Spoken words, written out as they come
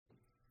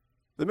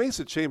The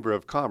Mesa Chamber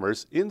of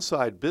Commerce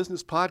Inside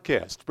Business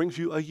Podcast brings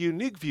you a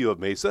unique view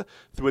of Mesa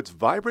through its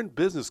vibrant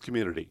business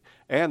community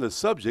and the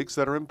subjects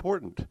that are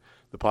important.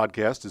 The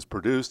podcast is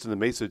produced in the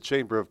Mesa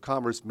Chamber of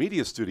Commerce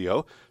Media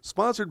Studio,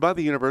 sponsored by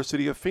the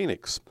University of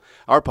Phoenix.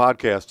 Our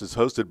podcast is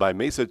hosted by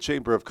Mesa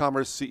Chamber of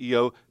Commerce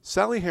CEO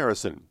Sally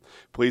Harrison.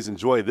 Please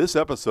enjoy this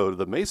episode of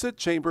the Mesa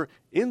Chamber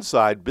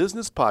Inside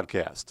Business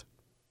Podcast.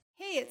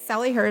 Hey, it's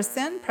Sally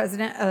Harrison,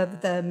 president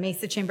of the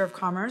Mesa Chamber of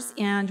Commerce,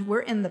 and we're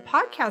in the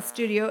podcast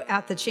studio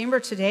at the Chamber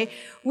today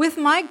with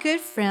my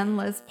good friend,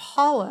 Liz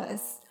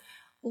Paulus.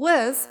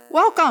 Liz,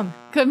 welcome.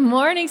 Good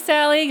morning,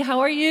 Sally. How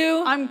are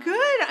you? I'm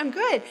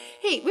good.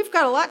 Hey, we've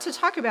got a lot to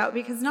talk about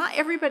because not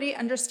everybody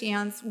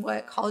understands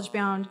what College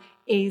Bound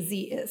AZ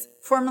is,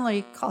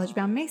 formerly College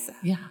Bound Mesa.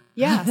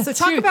 Yeah. So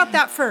talk about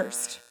that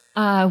first.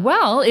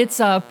 Well, it's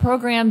a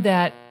program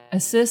that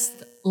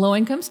assists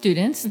low-income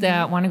students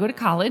that want to go to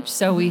college.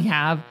 So we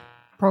have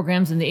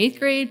programs in the 8th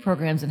grade,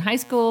 programs in high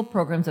school,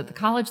 programs at the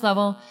college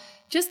level,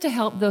 just to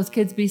help those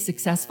kids be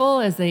successful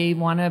as they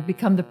want to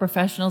become the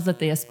professionals that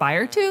they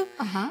aspire to.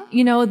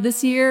 You know,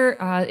 this year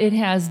it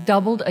has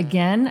doubled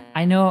again.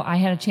 I know I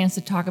had a chance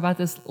to talk about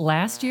this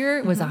last year.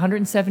 It was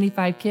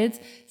 175 kids.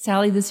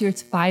 Sally, this year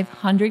it's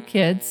 500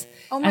 kids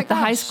at the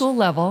high school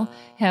level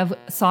have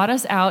sought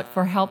us out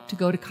for help to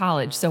go to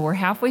college. So we're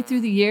halfway through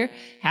the year.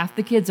 Half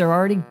the kids are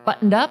already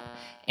buttoned up.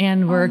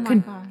 And we're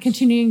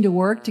continuing to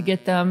work to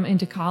get them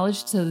into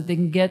college so that they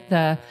can get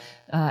the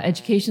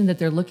education that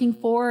they're looking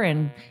for.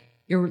 And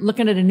you're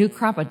looking at a new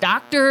crop of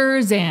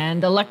doctors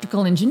and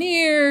electrical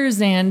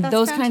engineers and That's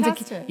those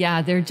fantastic.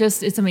 kinds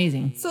of, it's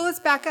amazing. So let's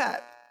back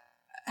up.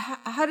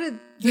 How did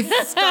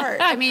this start?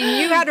 I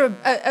mean, you had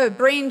a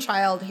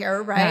brainchild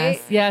here, right?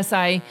 Yes,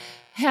 I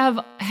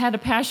have had a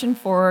passion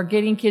for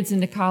getting kids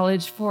into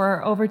college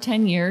for over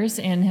 10 years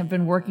and have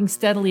been working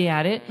steadily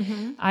at it.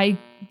 I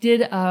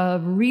did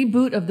a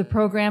reboot of the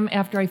program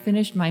after I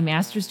finished my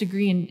master's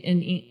degree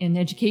in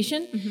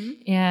education.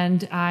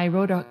 And I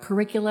wrote a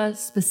curricula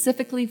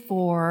specifically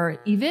for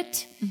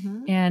EVIT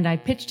and I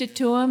pitched it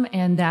to them,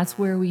 and that's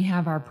where we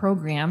have our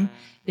program.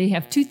 They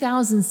have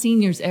 2,000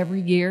 seniors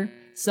every year.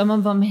 Some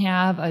of them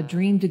have a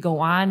dream to go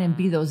on and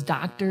be those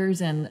doctors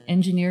and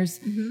engineers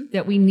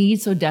that we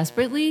need so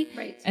desperately.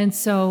 Right. And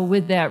so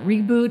with that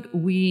reboot,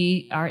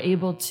 we are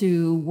able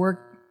to work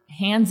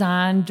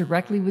hands-on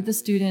directly with the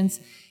students.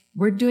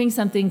 We're doing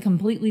something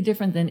completely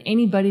different than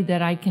anybody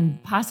that I can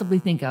possibly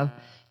think of.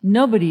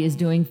 Nobody is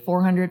doing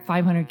 400,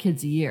 500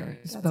 kids a year,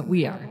 but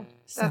we are.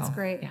 So, That's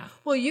great. Yeah.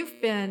 Well,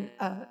 you've been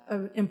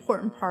an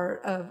important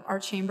part of our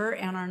chamber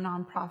and our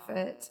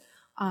nonprofit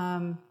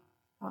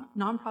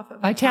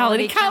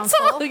Vitality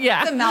Council.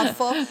 Yeah. It's a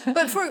mouthful,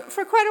 but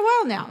for quite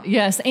a while now.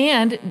 Yes,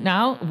 and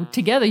now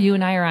together you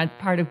and I are on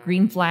part of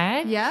Green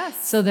Flag.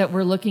 Yes. So that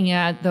we're looking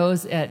at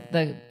those at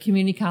the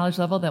community college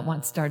level that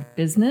want to start a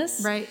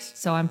business. Right.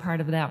 So I'm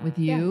part of that with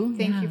you.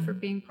 Thank you for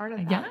being part of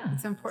that. Yeah.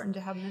 It's important to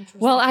have an interest.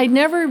 Well, I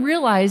never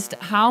realized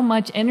how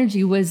much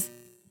energy was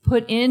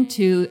put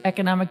into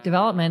economic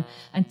development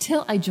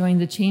until I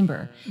joined the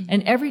chamber.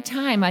 And every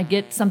time I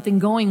get something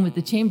going with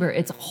the chamber,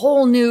 it's a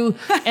whole new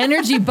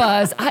energy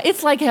buzz.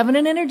 It's like having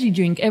an energy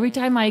drink every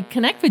time I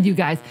connect with you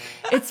guys.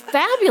 It's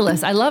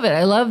fabulous. I love it.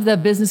 I love the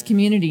business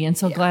community and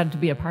so glad to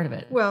be a part of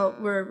it. Well,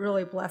 we're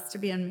really blessed to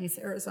be in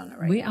Mesa, Arizona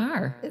right now. We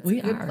are. It's a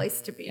good place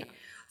to be. Yeah.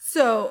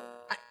 So,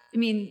 I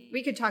mean,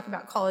 we could talk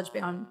about College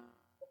Bound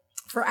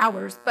for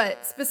hours,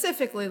 but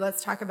specifically,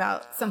 let's talk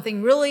about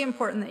something really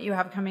important that you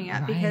have coming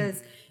up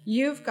because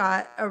you've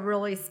got a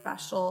really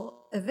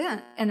special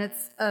event, and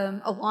it's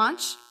a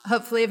launch,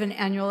 hopefully, of an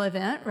annual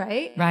event,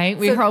 right? Right.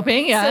 We're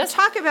hoping, yes. So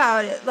talk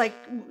about it, like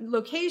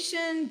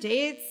location,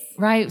 dates.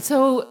 Right.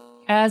 So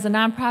as a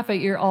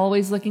nonprofit, you're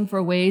always looking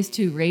for ways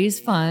to raise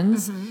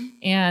funds.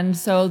 And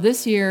so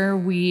this year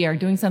we are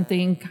doing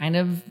something kind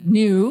of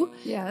new,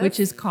 which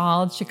is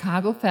called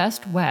Chicago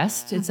Fest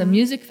West. It's a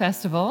music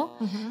festival.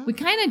 We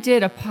kind of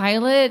did a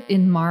pilot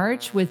in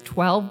March with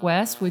 12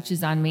 West, which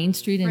is on Main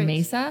Street in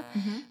Mesa,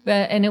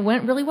 and it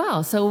went really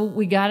well. So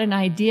we got an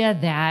idea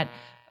that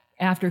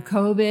after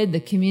COVID, the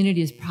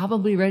community is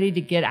probably ready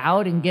to get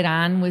out and get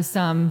on with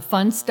some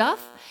fun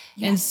stuff.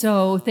 And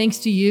so thanks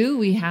to you,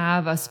 we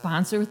have a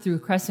sponsor through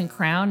Crescent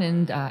Crown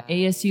and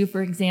ASU,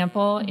 for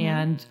example,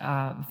 and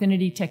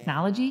Affinity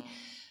Technology,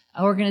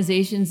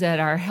 organizations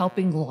that are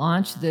helping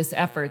launch this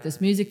effort,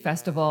 this music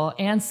festival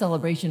and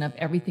celebration of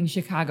everything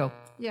Chicago.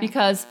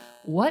 Because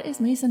what is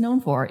Mesa known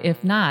for,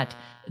 if not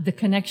the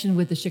connection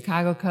with the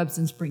Chicago Cubs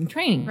in spring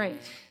training?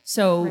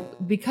 So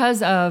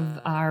because of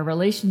our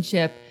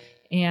relationship,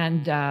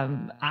 and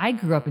I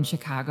grew up in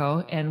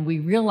Chicago, and we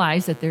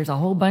realized that there's a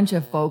whole bunch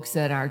of folks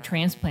that are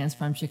transplants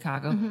from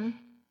Chicago.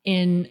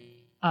 In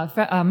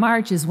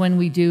March is when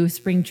we do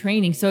spring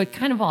training, so it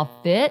kind of all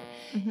fit.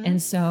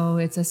 And so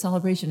it's a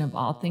celebration of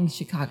all things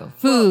Chicago.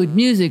 Food,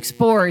 music,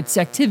 sports,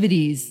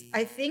 activities.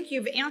 I think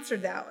you've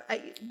answered that.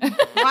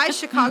 Why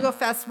Chicago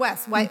Fest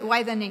West?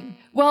 Why the name?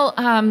 Well,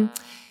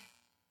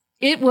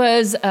 it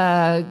was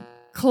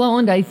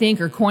cloned, I think,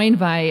 or coined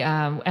by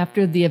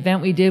after the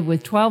event we did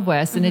with 12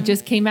 West, and it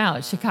just came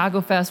out,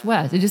 Chicago Fest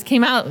West. It just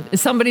came out of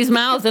somebody's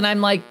mouth, and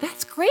I'm like,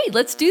 that's great,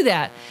 let's do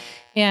that.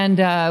 And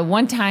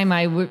one time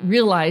I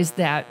realized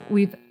that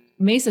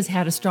Mesa's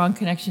had a strong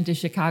connection to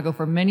Chicago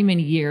for many,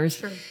 many years.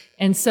 Sure.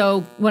 And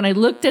so when I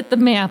looked at the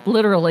map,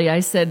 literally, I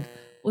said,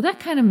 well, that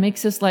kind of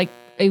makes us like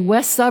a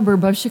west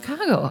suburb of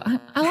Chicago.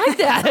 I like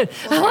that.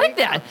 I like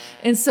that.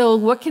 And so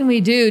what can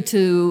we do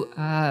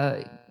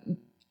to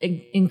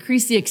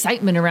increase the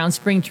excitement around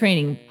spring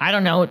training? I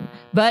don't know,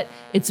 but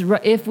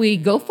if we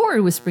go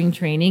forward with spring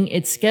training,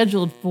 it's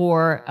scheduled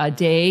for a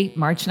day,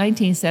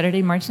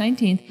 Saturday, March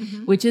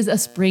 19th, which is a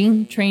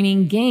spring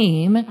training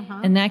game,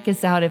 and that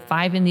gets out at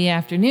 5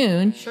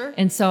 p.m. Sure.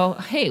 And so,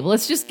 hey, well,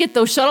 let's just get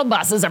those shuttle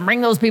buses and bring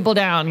those people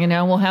down.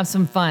 We'll have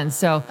some fun.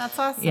 So that's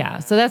awesome. Yeah,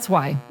 so that's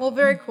why. Well,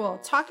 very cool.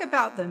 Talk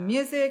about the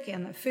music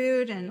and the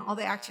food and all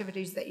the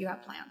activities that you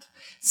have planned.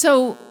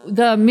 So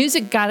the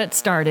music got it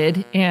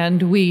started,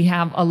 and we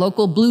have a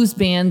local blues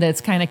band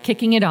that's kind of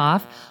kicking it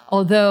off.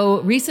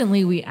 Although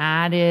recently we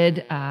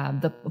added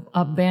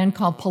a band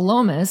called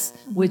Palomas,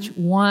 which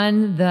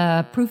won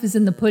the Proof is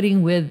in the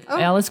Pudding with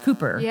Alice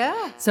Cooper.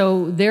 Yeah.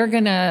 So they're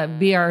going to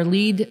be our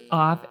lead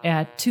off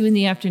at 2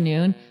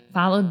 p.m,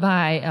 followed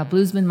by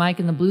Bluesman Mike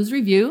and the Blues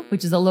Review,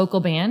 which is a local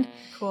band.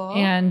 Cool.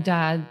 And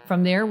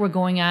from there, we're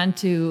going on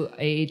to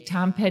a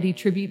Tom Petty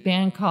tribute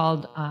band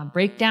called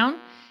Breakdown.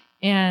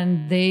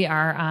 And they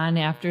are on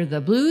after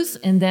the blues.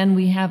 And then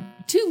we have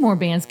 2 more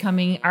bands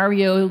coming,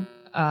 REO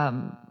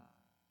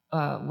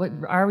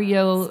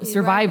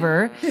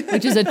Survivor,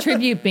 which is a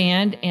tribute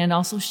band, and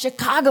also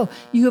Chicago.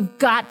 You have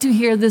got to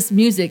hear this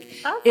music.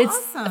 It's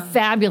awesome.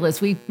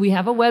 Fabulous. We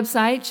have a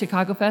website,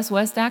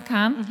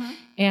 chicagofestwest.com,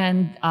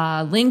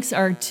 and links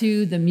are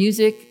to the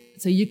music,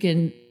 so you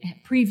can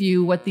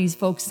preview what these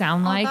folks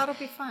sound like. That'll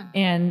be fun.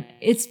 And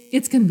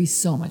it's going to be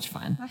so much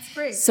fun. That's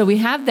great. So we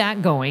have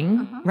that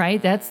going,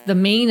 right? That's the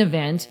main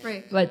event.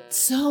 Right. But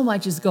so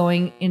much is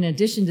going in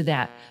addition to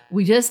that.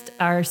 We just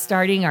are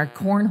starting our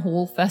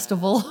Cornhole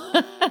Festival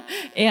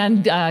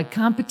and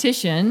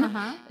competition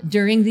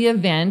during the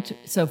event.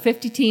 So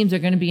 50 teams are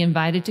going to be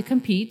invited to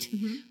compete.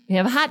 We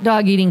have a hot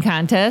dog eating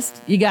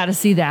contest. You got to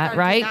see that,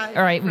 right?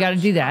 All right, we got to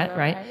do that,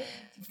 right?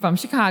 From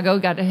Chicago,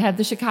 got to have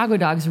the Chicago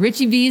dogs.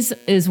 Richie V's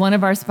is one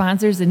of our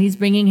sponsors, and he's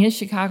bringing his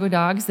Chicago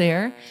dogs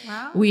there.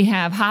 Wow. We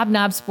have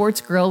Hobnob Sports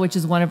Grill, which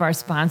is one of our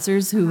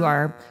sponsors, who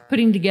are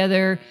putting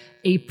together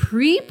a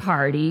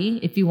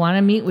pre-party if you want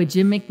to meet with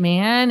Jim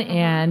McMahon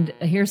and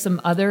hear some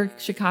other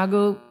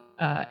Chicago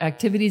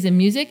activities and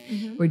music.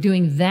 We're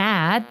doing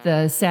that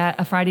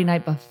a Friday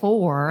night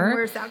before. And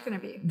where's that going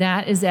to be?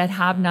 That is at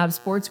Hobnob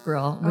Sports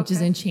Grill, which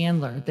is in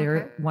Chandler.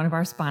 They're one of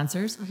our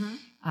sponsors.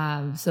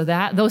 So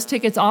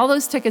all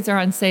those tickets are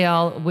on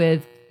sale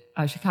with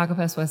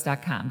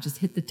chicagofestwest.com. Just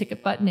hit the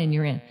ticket button and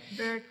you're in.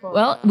 Very cool.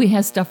 Well, we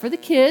have stuff for the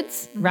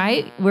kids,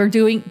 right? We're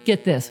doing,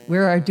 get this, we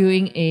are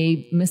doing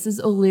a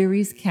Mrs.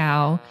 O'Leary's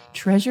cow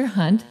treasure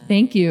hunt.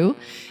 Thank you.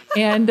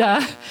 And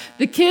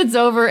the kids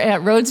over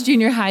at Rhodes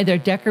Junior High, they're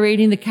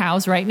decorating the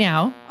cows right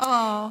now.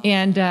 Oh.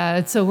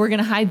 And so we're going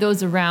to hide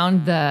those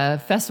around the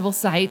festival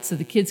site so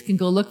the kids can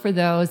go look for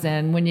those.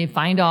 And when you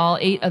find all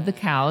 8 of the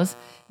cows,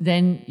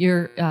 then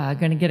you're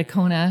going to get a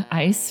Kona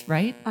ice,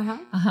 right?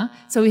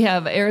 So we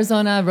have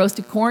Arizona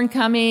roasted corn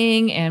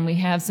coming, and we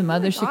have some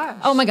other.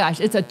 Oh my gosh,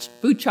 it's a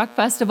food truck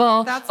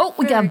festival.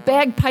 We got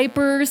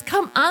bagpipers.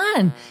 Come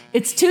on,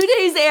 it's 2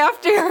 days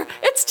after.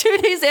 It's 2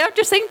 days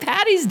after St.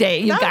 Patty's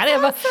Day. You've got to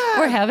have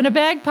we're having a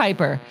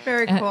bagpiper.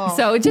 Very cool.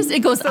 So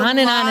it goes on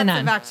and on and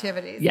on. Lots of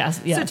activities.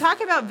 Yes. So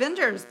talk about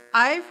vendors.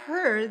 I've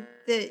heard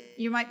that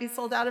you might be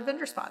sold out of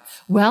vendor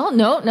spots. Well,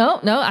 no.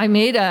 I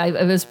made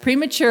it was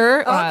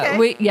premature. Okay.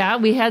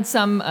 We had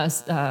some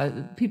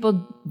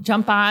people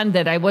jump on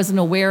that I wasn't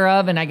aware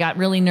of, and I got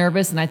really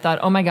nervous, and I thought,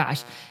 oh my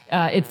gosh,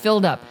 it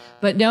filled up.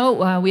 But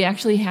no, we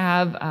actually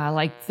have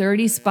like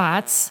 30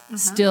 spots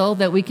still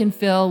that we can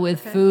fill with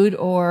food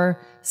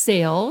or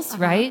sales,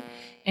 right?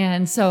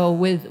 And so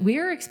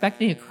we're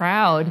expecting a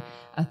crowd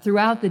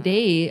throughout the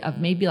day of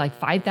maybe like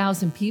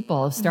 5,000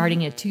 people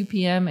starting at 2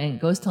 p.m. and it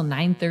goes till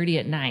 9:30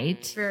 at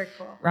night. Very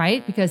cool.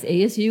 Right? Because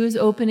ASU is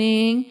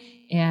opening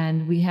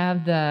and we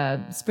have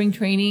the spring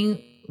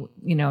training,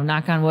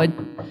 knock on wood,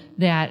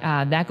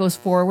 that goes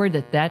forward,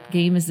 that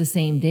game is the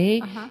same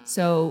day.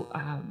 So,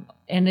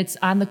 and it's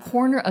on the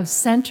corner of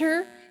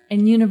Center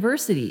and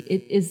University.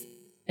 It is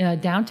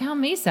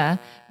downtown Mesa,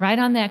 right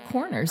on that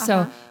corner.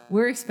 So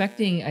we're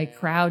expecting a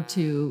crowd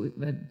to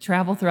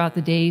travel throughout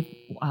the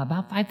day,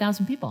 about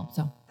 5,000 people.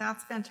 So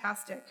that's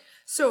fantastic.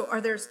 So are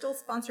there still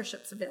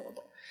sponsorships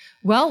available?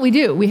 Well, we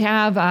do. We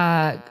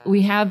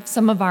have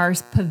some of our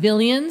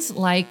pavilions,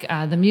 like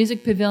the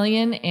Music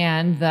Pavilion,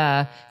 and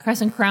the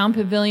Crescent Crown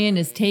Pavilion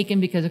is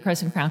taken because of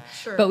Crescent Crown.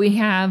 Sure. But we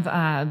have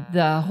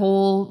the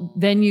whole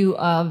venue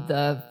of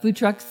the food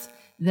trucks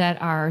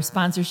that are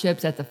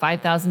sponsorships at the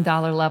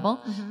 $5,000 level.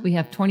 We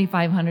have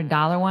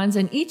 $2,500 ones,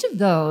 and each of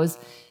those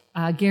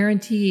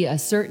guarantee a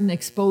certain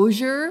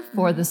exposure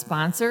for the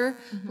sponsor,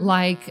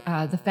 like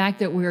the fact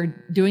that we're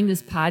doing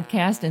this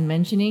podcast and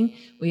mentioning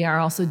we are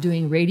also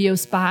doing radio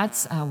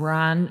spots. We're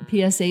on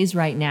PSAs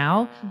right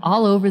now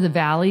all over the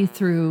valley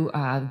through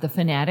the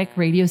Fanatic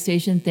radio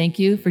station. Thank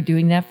you for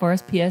doing that for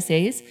us,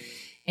 PSAs.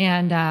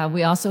 And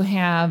we also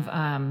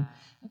have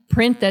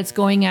print that's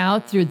going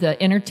out through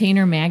the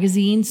Entertainer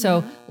magazine.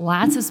 So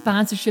lots of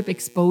sponsorship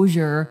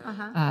exposure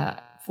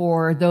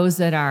for those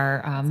that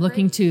are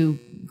looking to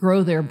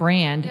grow their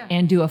brand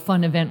and do a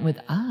fun event with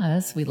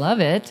us. We love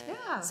it.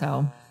 Yeah.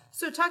 So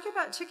talk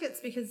about tickets,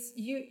 because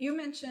you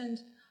mentioned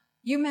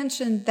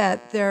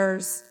that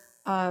there's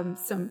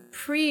some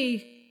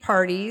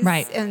pre-parties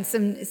and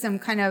some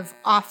kind of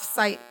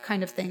off-site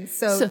kind of things.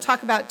 So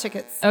talk about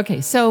tickets.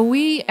 Okay, so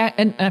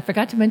and I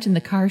forgot to mention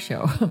the car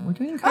show. We're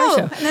doing a car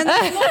show. And then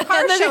there's a little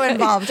car show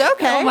involved.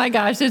 Okay. Oh my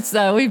gosh, it's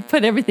we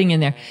put everything in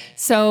there.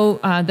 So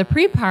the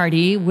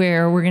pre-party,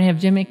 where we're going to have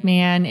Jim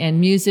McMahon and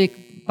music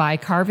by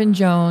Carvin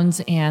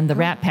Jones and the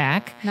Rat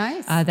Pack.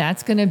 Nice.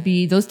 That's going to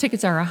be, those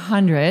tickets are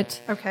 $100.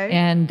 Okay.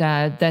 And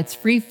that's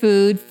free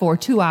food for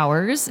 2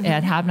 hours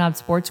at Hobnob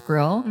Sports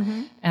Grill.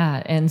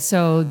 And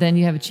so then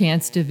you have a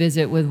chance to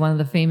visit with one of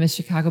the famous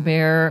Chicago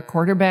Bear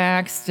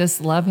quarterbacks. Just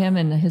love him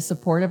and his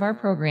support of our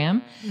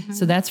program.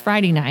 So that's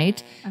Friday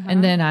night.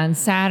 And then on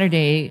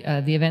Saturday,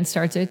 the event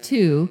starts at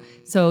 2.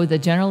 So the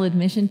general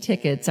admission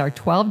tickets are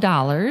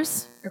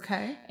 $12.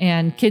 Okay.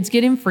 And kids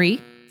get in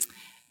free.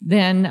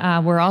 Then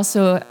we're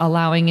also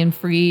allowing in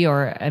free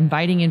or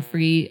inviting in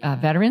free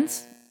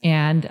veterans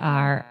and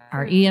our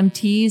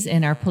EMTs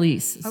and our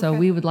police. Okay. So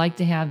we would like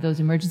to have those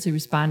emergency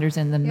responders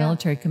and the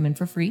military come in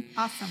for free.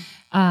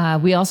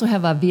 Awesome. We also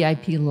have a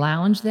VIP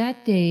lounge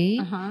that day,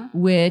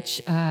 which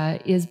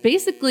is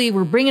basically,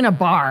 we're bringing a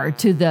bar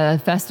to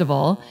the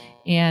festival,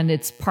 and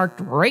it's parked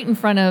right in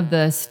front of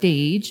the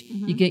stage.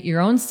 You get your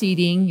own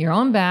seating, your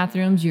own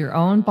bathrooms, your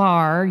own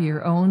bar,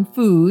 your own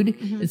food.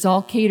 It's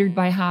all catered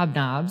by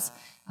Hobnobs.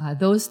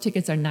 Those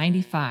tickets are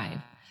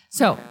 $95.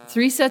 So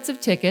 3 sets of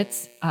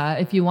tickets.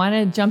 If you want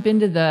to jump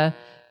into the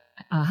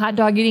hot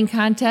dog eating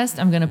contest,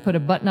 I'm going to put a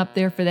button up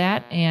there for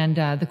that. And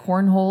the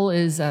cornhole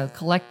is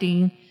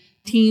collecting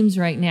teams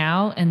right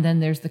now. And then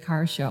there's the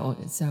car show.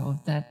 So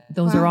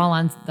those are all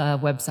on the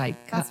website,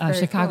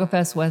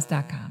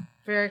 ChicagoFestWest.com.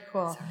 Very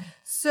cool.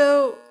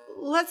 So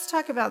let's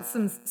talk about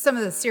some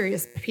of the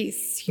serious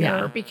piece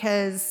here,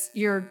 because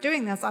you're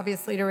doing this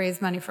obviously to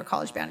raise money for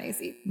College Bound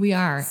AZ. We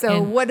are.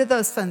 So what do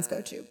those funds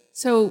go to?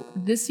 So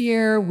this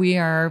year we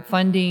are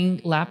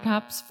funding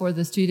laptops for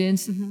the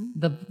students.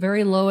 The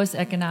very lowest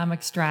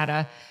economic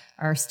strata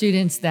are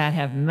students that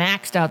have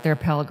maxed out their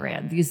Pell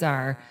Grant. These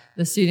are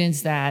the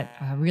students that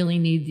really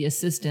need the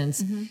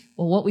assistance.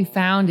 Well, what we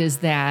found is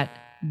that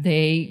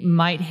they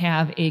might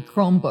have a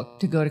Chromebook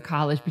to go to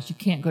college, but you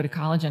can't go to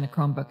college on a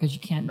Chromebook because you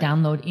can't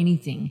download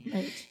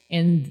anything.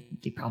 And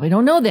they probably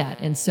don't know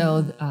that. And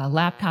so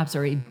laptops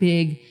are a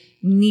big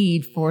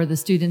need for the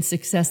student's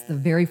success the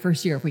very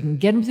first year. If we can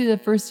get them through the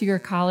first year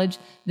of college,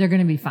 they're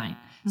going to be fine.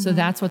 So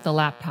that's what the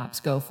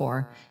laptops go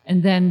for.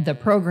 And then the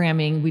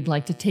programming, we'd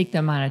like to take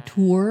them on a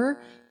tour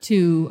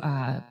to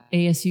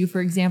ASU,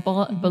 for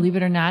example. Believe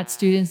it or not,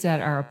 students that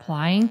are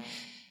applying,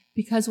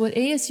 because what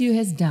ASU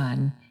has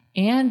done,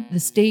 and the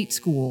state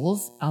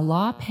schools, a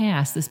law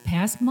passed this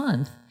past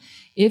month.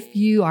 If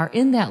you are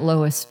in that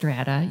lowest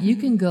strata, you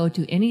can go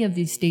to any of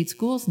these state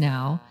schools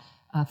now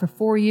for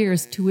 4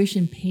 years,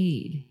 tuition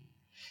paid.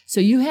 So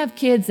you have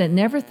kids that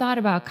never thought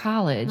about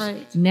college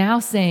now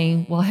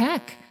saying, well,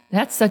 heck,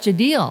 that's such a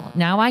deal.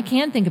 Now I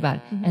can think about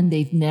it. And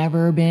they've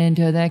never been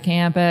to the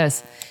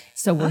campus.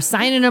 So we're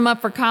signing them up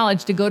for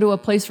college to go to a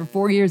place for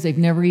 4 years they've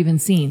never even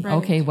seen.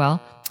 Okay,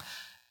 well,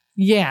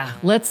 yeah,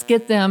 let's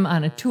get them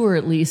on a tour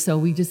at least. So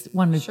we just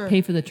wanted to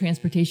pay for the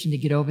transportation to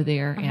get over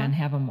there and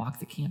have them walk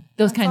the camp.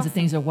 Those kinds of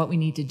things are what we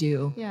need to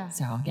do. Yeah.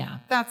 So, yeah.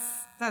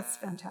 That's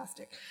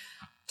fantastic.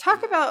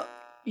 Talk about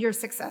your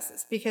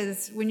successes,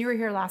 because when you were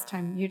here last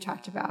time, you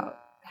talked about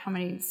how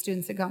many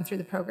students had gone through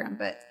the program,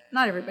 but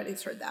not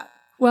everybody's heard that.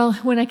 Well,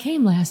 when I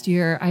came last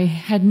year, I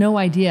had no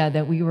idea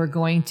that we were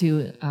going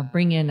to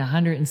bring in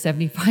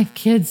 175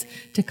 kids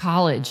to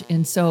college.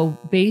 And so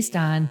based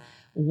on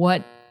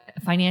what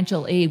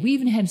financial aid, we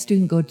even had a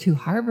student go to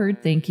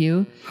Harvard, thank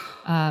you.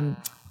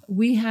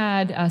 We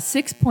had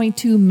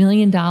 $6.2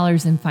 million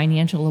in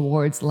financial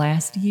awards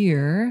last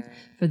year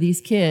for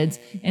these kids.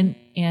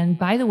 And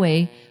by the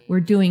way,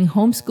 we're doing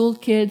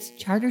homeschooled kids,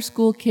 charter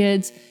school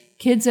kids,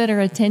 kids that are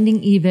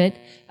attending EVIT,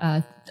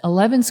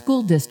 11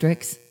 school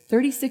districts.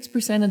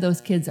 36% of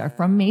those kids are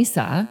from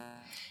Mesa.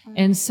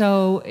 And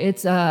so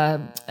it's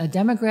a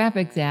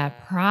demographic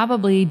that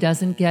probably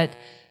doesn't get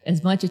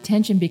as much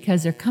attention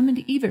because they're coming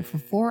to EVIT for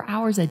 4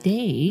 hours a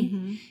day.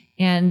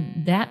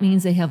 And that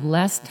means they have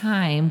less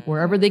time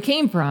wherever they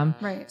came from.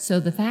 So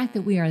the fact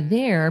that we are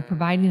there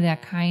providing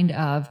that kind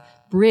of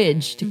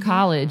bridge to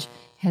college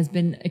has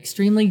been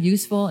extremely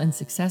useful and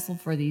successful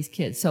for these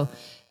kids. So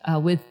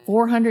with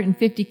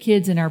 450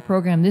 kids in our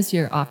program this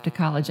year off to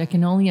college, I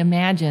can only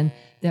imagine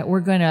that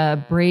we're going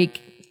to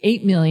break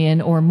 $8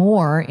 million or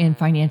more in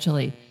financial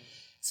aid.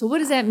 So what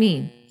does that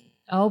mean?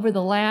 Over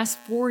the last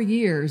 4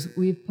 years,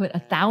 we've put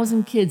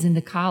 1,000 kids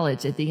into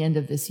college at the end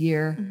of this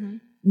year,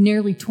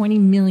 nearly 20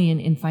 million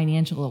in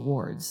financial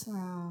awards.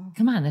 Wow.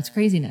 Come on, that's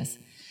craziness.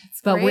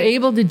 But we're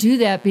able to do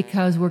that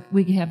because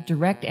we have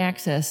direct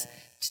access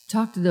to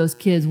talk to those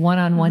kids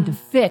one-on-one to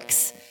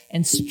fix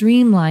and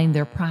streamline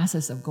their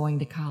process of going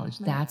to college.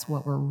 Right. That's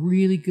what we're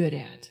really good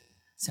at.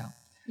 So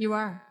you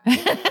are.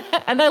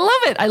 And I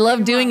love it. I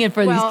love doing it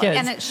for these kids.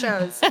 And it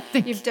shows.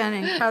 You've done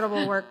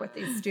incredible work with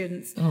these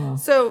students. Oh.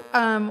 So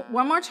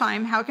one more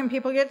time, how can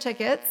people get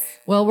tickets?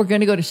 Well, we're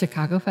going to go to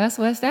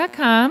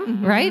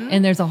ChicagoFestWest.com, right?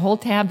 And there's a whole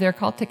tab there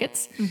called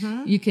tickets.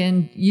 You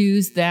can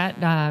use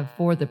that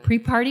for the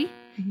pre-party.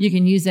 You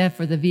can use that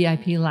for the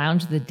VIP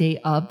lounge the day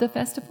of the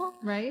festival.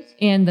 Right.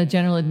 And the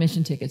general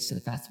admission tickets to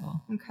the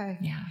festival. Okay.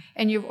 Yeah.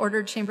 And you've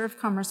ordered Chamber of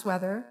Commerce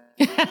weather.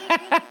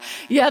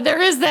 Yeah,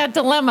 there is that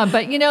dilemma.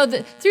 But,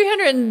 the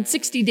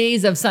 360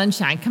 days of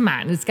sunshine, come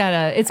on, it's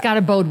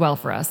gotta bode well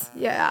for us.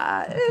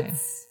 Yeah. Okay.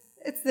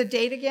 It's the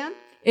date again?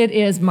 It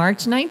is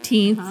March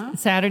 19th,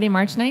 Saturday,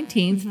 March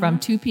 19th, from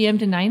 2 p.m.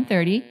 to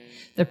 9:30.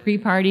 The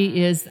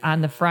pre-party is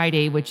on the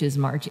Friday, which is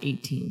March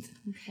 18th.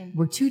 Okay.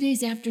 We're 2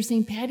 days after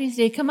St. Patty's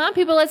Day. Come on,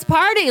 people, let's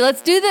party.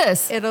 Let's do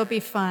this. It'll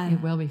be fun.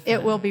 It will be fun.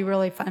 It will be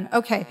really fun.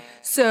 Okay.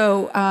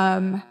 So,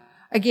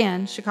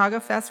 again,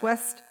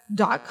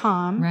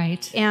 ChicagoFestWest.com.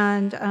 Right.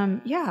 And,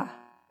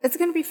 it's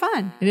going to be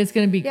fun. It is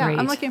going to be great.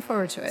 I'm looking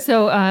forward to it.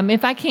 So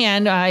if I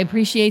can, I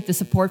appreciate the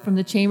support from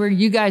the Chamber.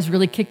 You guys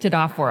really kicked it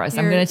off for us.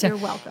 You're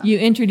welcome. You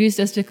introduced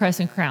us to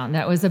Crescent Crown.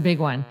 That was a big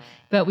one.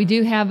 But we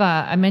do have,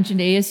 I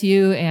mentioned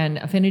ASU and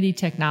Affinity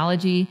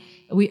Technology.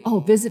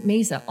 Visit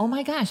Mesa. Oh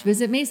my gosh,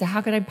 Visit Mesa.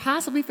 How could I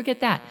possibly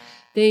forget that?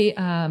 They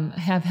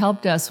have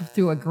helped us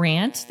through a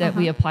grant that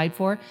we applied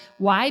for.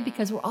 Why?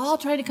 Because we're all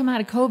trying to come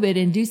out of COVID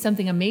and do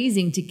something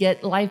amazing to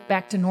get life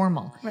back to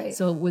normal. Right.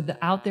 So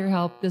without their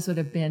help, this would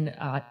have been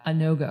a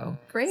no-go.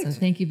 Great. So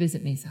thank you,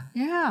 Visit Mesa.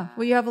 Yeah.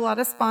 Well, you have a lot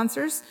of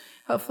sponsors.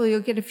 Hopefully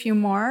you'll get a few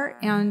more,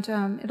 and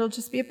it'll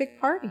just be a big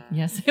party.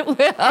 Yes, it will.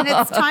 And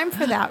it's time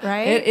for that,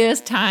 right? It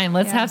is time.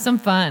 Let's have some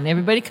fun.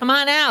 Everybody come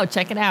on out.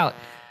 Check it out.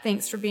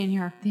 Thanks for being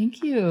here.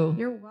 Thank you.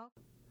 You're welcome.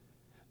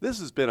 This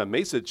has been a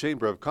Mesa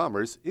Chamber of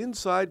Commerce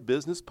Inside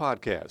Business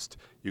podcast.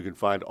 You can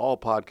find all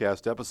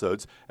podcast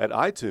episodes at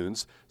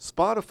iTunes,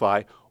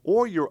 Spotify,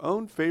 or your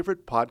own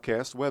favorite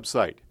podcast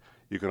website.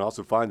 You can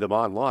also find them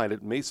online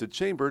at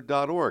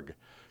mesachamber.org.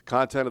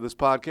 Content of this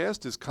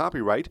podcast is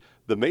copyright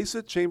the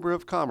Mesa Chamber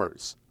of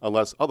Commerce,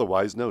 unless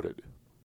otherwise noted.